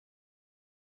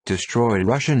destroyed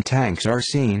Russian tanks are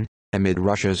seen, amid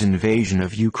Russia's invasion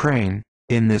of Ukraine,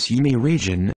 in the Sumy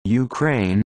region,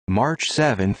 Ukraine, March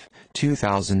 7,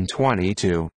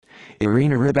 2022.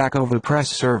 Irina Rybakova press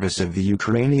service of the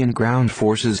Ukrainian ground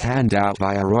forces handout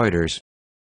via Reuters.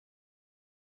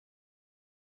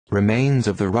 Remains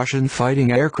of the Russian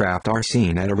fighting aircraft are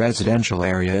seen at a residential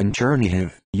area in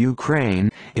Chernihiv, Ukraine,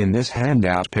 in this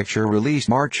handout picture released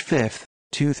March 5,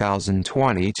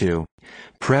 2022.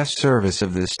 Press service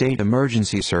of the State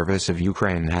Emergency Service of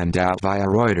Ukraine handout via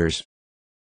Reuters.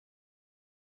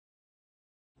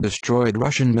 Destroyed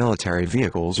Russian military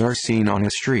vehicles are seen on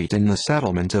a street in the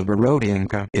settlement of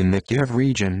Borodyanka in the Kiev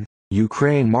region,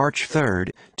 Ukraine March 3,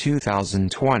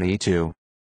 2022.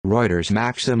 Reuters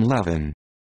Maxim 11.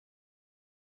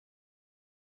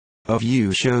 A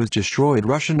view shows destroyed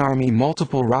Russian Army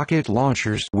multiple rocket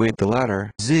launchers with the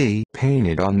letter Z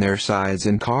painted on their sides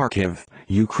in Kharkiv,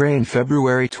 Ukraine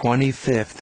February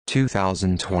 25,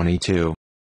 2022.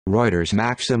 Reuters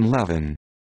Maxim 11.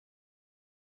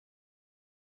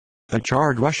 A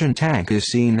charred Russian tank is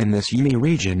seen in the Sumy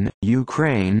region,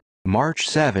 Ukraine, March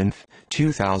 7,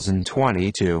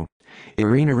 2022.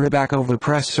 Irina Rybakova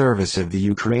press service of the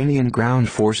Ukrainian ground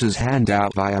forces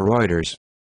handout via Reuters.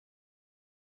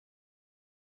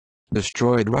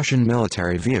 Destroyed Russian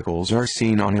military vehicles are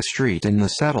seen on a street in the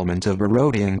settlement of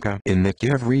Borodyanka in the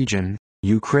Kiev region,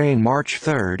 Ukraine March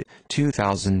 3,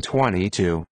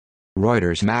 2022.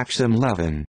 Reuters Maxim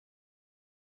 11.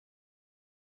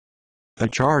 A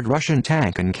charred Russian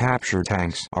tank and captured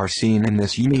tanks are seen in the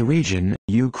Sumy region,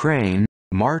 Ukraine,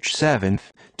 March 7,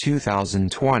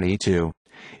 2022.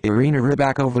 Irina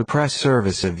Rybakova press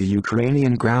service of the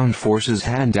Ukrainian ground forces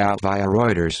handout via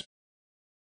Reuters.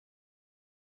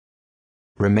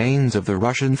 Remains of the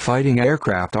Russian fighting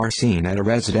aircraft are seen at a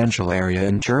residential area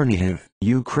in Chernihiv,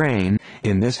 Ukraine,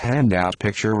 in this handout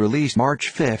picture released March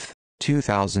 5,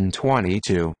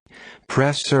 2022.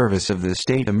 Press service of the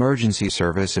State Emergency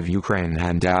Service of Ukraine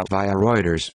handout via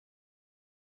Reuters.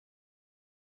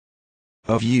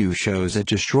 A view shows a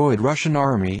destroyed Russian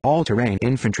Army all-terrain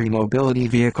infantry mobility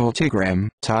vehicle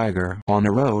Tiger on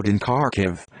a road in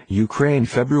Kharkiv, Ukraine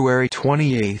February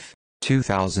 28,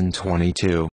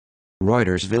 2022.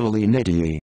 Reuters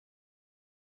Villany.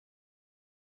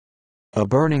 A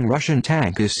burning Russian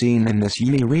tank is seen in the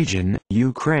Sumy region,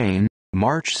 Ukraine,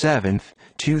 March 7,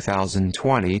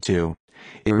 2022.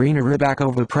 Irina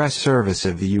Rybakova press service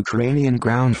of the Ukrainian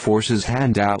ground forces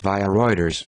handout via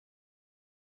Reuters.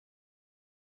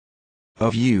 A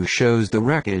view shows the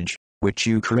wreckage, which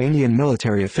Ukrainian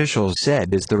military officials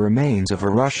said is the remains of a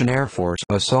Russian Air Force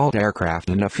assault aircraft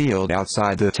in a field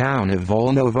outside the town of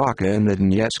Volnovakha in the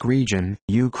Donetsk region,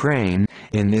 Ukraine,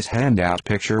 in this handout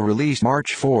picture released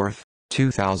March 4,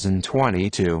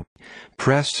 2022.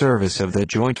 Press service of the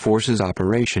Joint Forces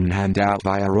Operation handout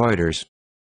via Reuters.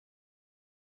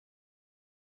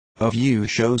 A view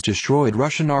shows destroyed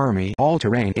Russian Army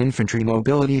all-terrain infantry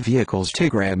mobility vehicles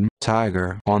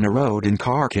Tiger on a road in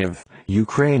Kharkiv,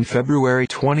 Ukraine February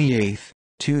 28,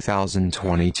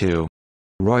 2022.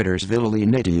 Reuters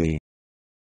Villany.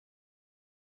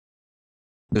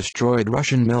 Destroyed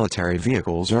Russian military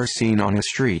vehicles are seen on a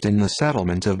street in the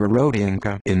settlement of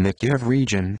Borodyanka in the Kiev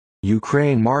region,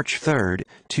 Ukraine March 3,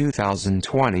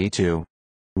 2022.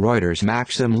 Reuters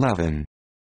Maxim 11.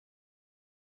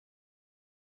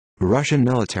 Russian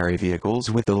military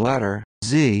vehicles with the letter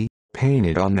Z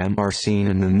painted on them are seen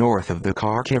in the north of the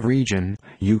Kharkiv region,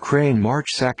 Ukraine March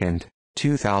 2,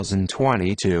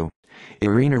 2022.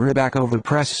 Irina Rybakova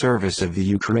press service of the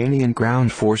Ukrainian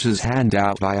ground forces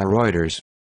handout via Reuters.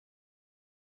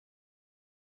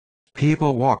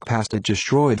 People walk past a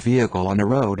destroyed vehicle on a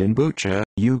road in Bucha,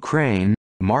 Ukraine,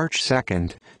 March 2,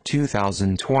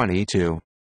 2022.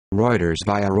 Reuters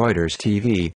via Reuters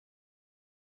TV.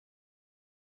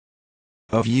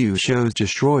 A view shows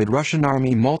destroyed Russian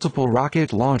Army multiple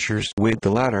rocket launchers with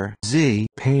the letter Z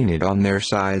painted on their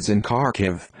sides in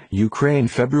Kharkiv, Ukraine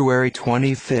February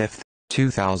 25,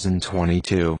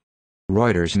 2022.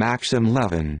 Reuters Maxim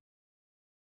 11.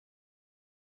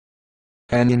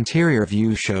 An interior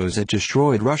view shows a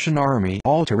destroyed Russian Army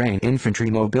all-terrain infantry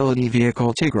mobility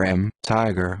vehicle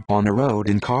Tiger on a road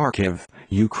in Kharkiv,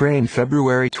 Ukraine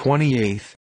February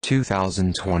 28,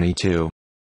 2022.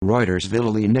 Reuters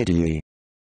Villany.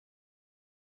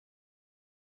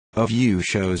 A view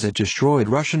shows a destroyed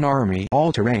Russian Army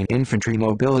all-terrain infantry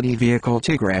mobility vehicle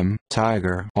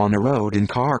Tiger on a road in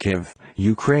Kharkiv,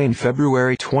 Ukraine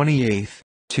February 28,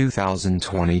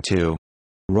 2022.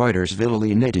 Reuters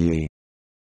Villany.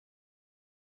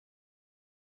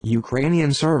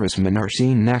 Ukrainian servicemen are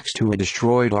seen next to a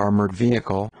destroyed armored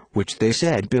vehicle, which they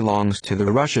said belongs to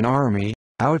the Russian Army,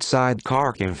 Outside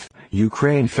Kharkiv,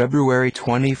 Ukraine, February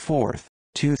 24,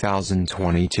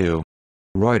 2022.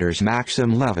 Reuters.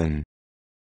 Maxim Levin.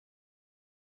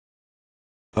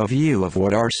 A view of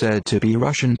what are said to be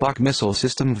Russian Buk missile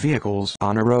system vehicles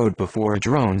on a road before a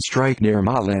drone strike near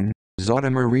Motlin,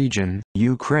 Zhytomyr region,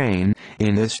 Ukraine,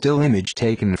 in this still image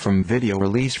taken from video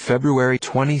released February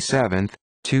 27,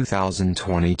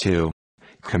 2022.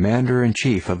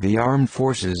 Commander-in-Chief of the Armed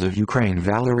Forces of Ukraine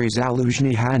Valery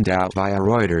Zaluzhny. Handout via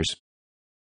Reuters.